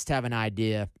least have an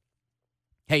idea,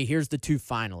 hey, here's the 2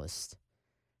 finalists.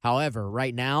 However,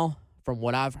 right now, from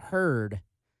what I've heard,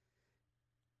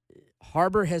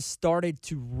 Harbor has started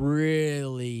to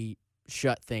really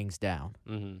shut things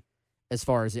down as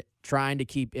far as trying to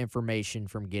keep information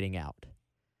from getting out.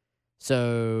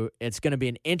 So it's going to be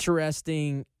an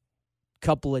interesting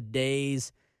couple of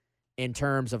days in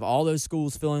terms of all those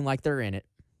schools feeling like they're in it.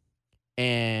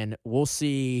 And we'll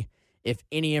see if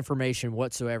any information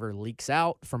whatsoever leaks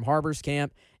out from Harbor's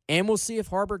camp. And we'll see if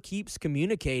Harbor keeps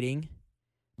communicating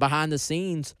behind the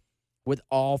scenes with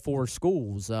all 4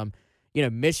 schools.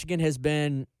 Michigan has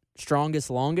been strongest,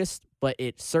 longest, but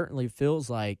it certainly feels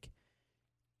like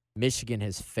Michigan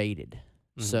has faded.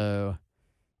 So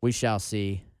we shall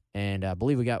see. And I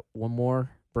believe we got one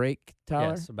more break,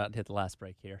 Tyler. Yes, about to hit the last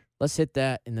break here. Let's hit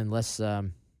that, and then let's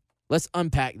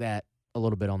unpack that a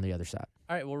little bit on the other side.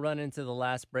 All right, we'll run into the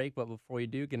last break, but before you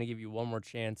do, going to give you one more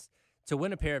chance to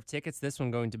win a pair of tickets. This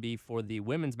one going to be for the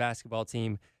women's basketball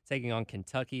team taking on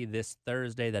Kentucky this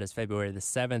Thursday. That is February the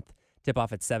 7th.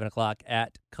 Tip-off at 7 o'clock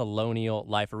at Colonial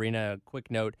Life Arena. Quick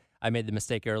note, I made the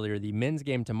mistake earlier. The men's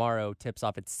game tomorrow tips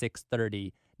off at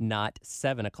 6:30, not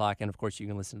 7 o'clock. And, of course, you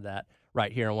can listen to that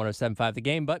right here on 107.5 The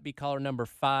Game. But be caller number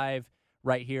 5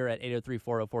 right here at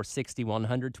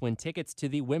 803-404-6100 to win tickets to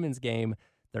the women's game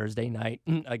Thursday night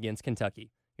against Kentucky.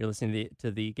 You're listening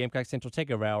to the Gamecock Central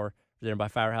Takeover Hour, presented by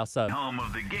Firehouse Subs. Home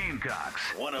of the Gamecocks.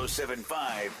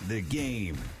 107.5 The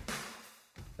Game.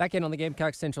 Back in on the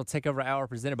Gamecock Central Takeover Hour,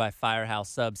 presented by Firehouse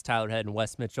Subs. Tyler Head and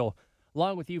Wes Mitchell,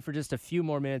 along with you for just a few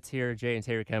more minutes here. Jay and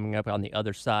Terry coming up on the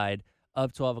other side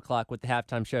of 12 o'clock with the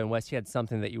halftime show. And Wes, you had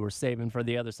something that you were saving for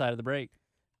the other side of the break.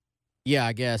 Yeah,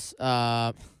 I guess.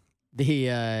 I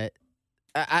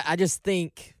just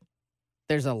think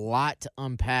there's a lot to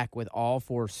unpack with all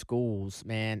 4 schools,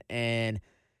 man. And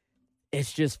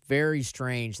it's just very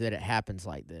strange that it happens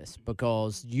like this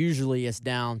because usually it's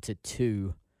down to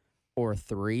 2 or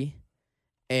 3.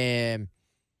 And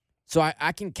so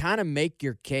I can kind of make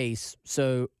your case.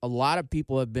 So a lot of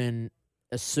people have been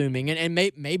assuming, and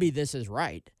maybe this is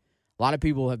right, a lot of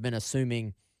people have been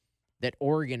assuming that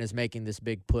Oregon is making this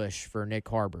big push for Nick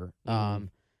Harbor.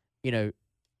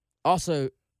 Also,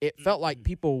 it felt like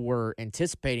people were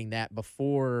anticipating that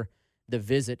before the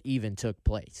visit even took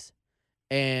place.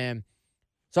 And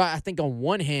so I think on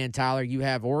one hand, Tyler, you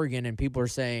have Oregon and people are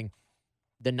saying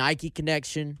the Nike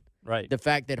connection, right? The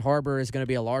fact that Harbor is going to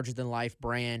be a larger-than-life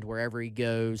brand wherever he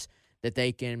goes, that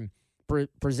they can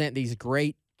present these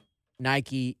great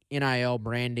Nike NIL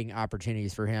branding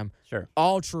opportunities for him. Sure.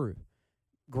 All true.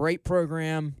 Great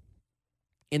program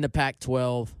in the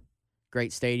Pac-12,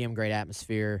 great stadium, great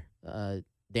atmosphere.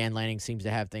 Dan Lanning seems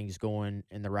to have things going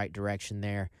in the right direction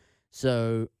there.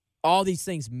 So all these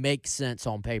things make sense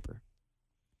on paper.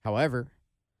 However,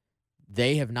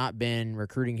 they have not been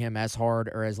recruiting him as hard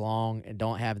or as long and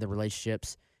don't have the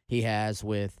relationships he has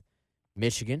with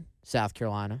Michigan, South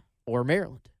Carolina, or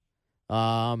Maryland.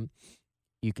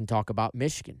 You can talk about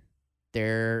Michigan.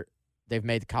 They've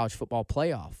made the college football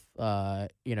playoff,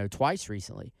 twice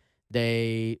recently.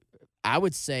 They, I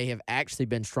would say, have actually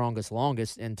been strongest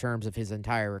longest in terms of his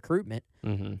entire recruitment.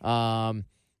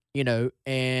 Mm-hmm.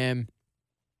 And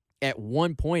at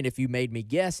one point, if you made me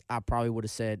guess, I probably would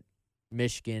have said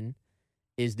Michigan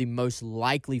is the most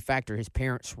likely factor. His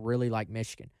parents really like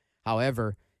Michigan.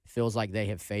 However, it feels like they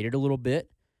have faded a little bit.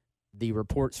 The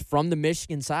reports from the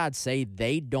Michigan side say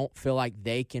they don't feel like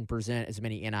they can present as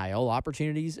many NIL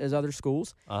opportunities as other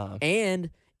schools. And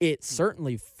it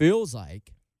certainly feels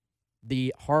like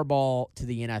the Harbaugh to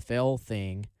the NFL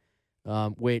thing,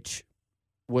 which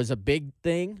was a big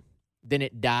thing, then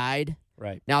it died.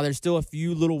 Right. Now, there's still a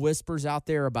few little whispers out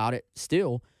there about it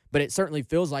still, but it certainly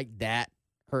feels like that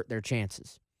hurt their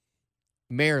chances.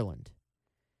 Maryland.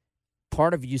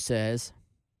 Part of you says,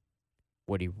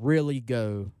 would he really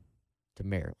go to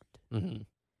Maryland? Mm-hmm.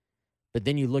 But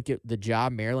then you look at the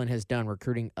job Maryland has done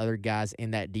recruiting other guys in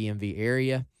that DMV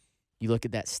area. You look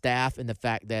at that staff and the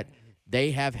fact that they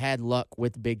have had luck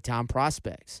with big-time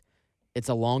prospects. It's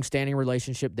a long-standing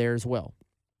relationship there as well.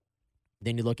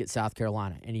 Then you look at South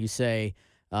Carolina and you say,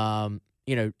 South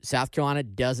Carolina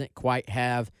doesn't quite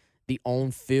have the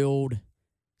on-field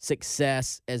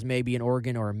success as maybe an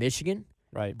Oregon or a Michigan.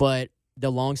 Right. But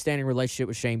the long-standing relationship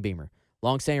with Shane Beamer,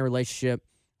 long-standing relationship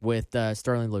with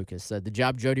Sterling Lucas, the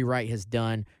job Jody Wright has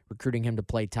done recruiting him to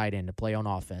play tight end, to play on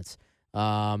offense.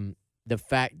 The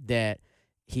fact that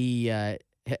he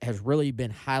has really been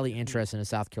highly interested in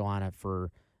South Carolina for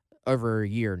over a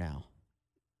year now.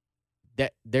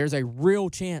 That there's a real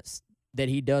chance that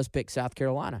he does pick South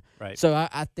Carolina. Right. So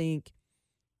I think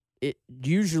it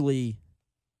usually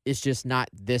it's just not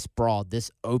this broad,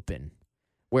 this open,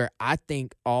 where I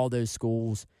think all those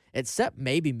schools, except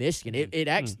maybe Michigan,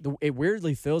 it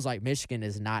weirdly feels like Michigan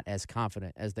is not as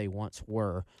confident as they once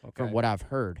were from what I've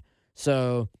heard.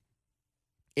 So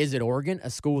is it Oregon, a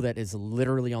school that is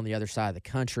literally on the other side of the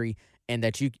country and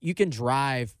that you can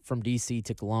drive from D.C.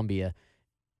 to Columbia?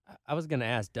 I was going to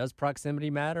ask, does proximity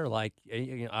matter? Like,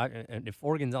 if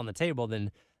Oregon's on the table,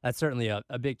 then that's certainly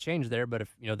a big change there. But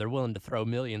if they're willing to throw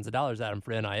millions of dollars at them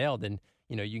for NIL, then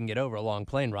you can get over a long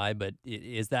plane ride. But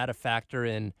is that a factor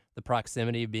in the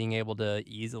proximity of being able to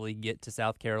easily get to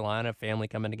South Carolina, family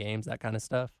coming to games, that kind of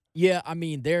stuff? Yeah, I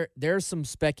mean there's some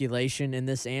speculation in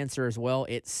this answer as well.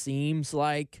 It seems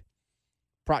like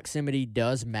proximity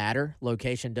does matter,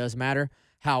 location does matter.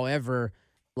 However,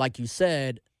 like you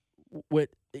said,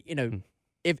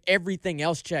 if everything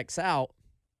else checks out,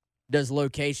 does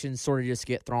location sort of just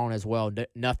get thrown as well?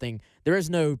 Nothing. There is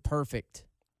no perfect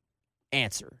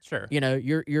answer. Sure.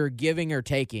 You're giving or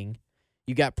taking.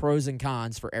 You got pros and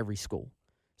cons for every school.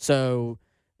 So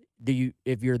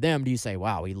if you're them, do you say,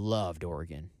 wow, we loved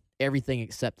Oregon, everything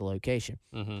except the location?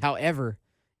 Mm-hmm. However,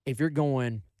 if you're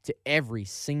going to every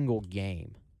single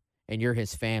game and you're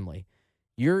his family,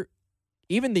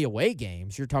 even the away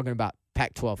games, you're talking about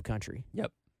Pac-12 country.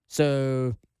 Yep.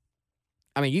 So,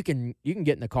 I mean, you can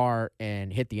get in the car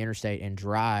and hit the interstate and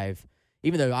drive,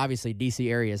 even though obviously D.C.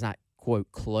 area is not,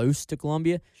 quote, close to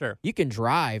Columbia. Sure. You can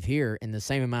drive here in the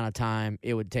same amount of time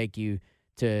it would take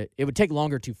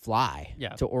longer to fly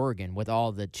to Oregon with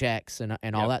all the checks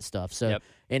and all that stuff. So,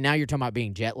 and now you're talking about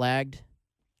being jet lagged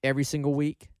every single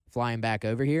week, flying back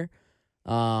over here.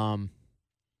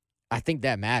 I think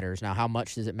that matters. Now, how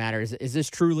much does it matter? Is this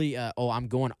truly, I'm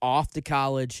going off to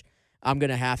college, I'm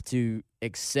going to have to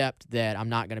accept that I'm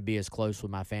not going to be as close with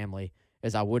my family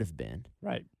as I would have been.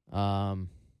 Right.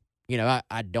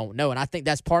 I don't know. And I think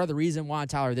that's part of the reason why,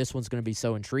 Tyler, this one's going to be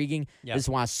so intriguing. Yep. This is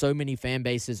why so many fan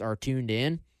bases are tuned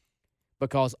in,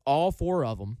 because all 4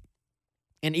 of them,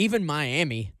 and even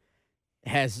Miami,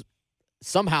 has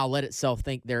somehow let itself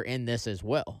think they're in this as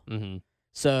well. Mm-hmm.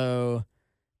 So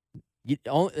you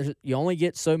only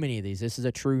get so many of these. This is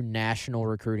a true national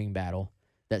recruiting battle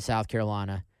that South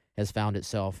Carolina has found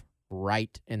itself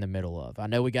right in the middle of. I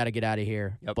know we got to get out of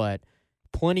here, but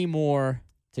plenty more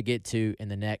to get to in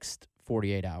the next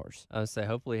 48 hours. I would say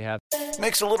hopefully have.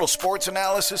 Mix a little sports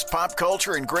analysis, pop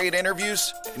culture, and great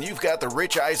interviews, and you've got the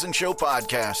Rich Eisen Show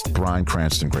podcast. Bryan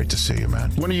Cranston, great to see you,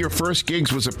 man. One of your first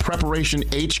gigs was a Preparation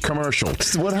H commercial.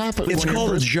 What happened? It's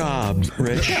called a job,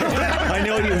 Rich. I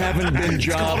know you haven't been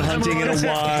job hunting in a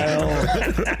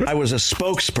while. I was a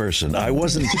spokesperson. I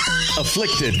wasn't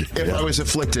afflicted. If I was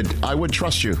afflicted, I would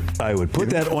trust you. I would put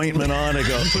that ointment on and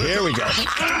go, here we go.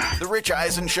 The Rich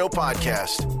Eisen Show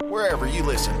podcast, wherever you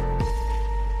listen.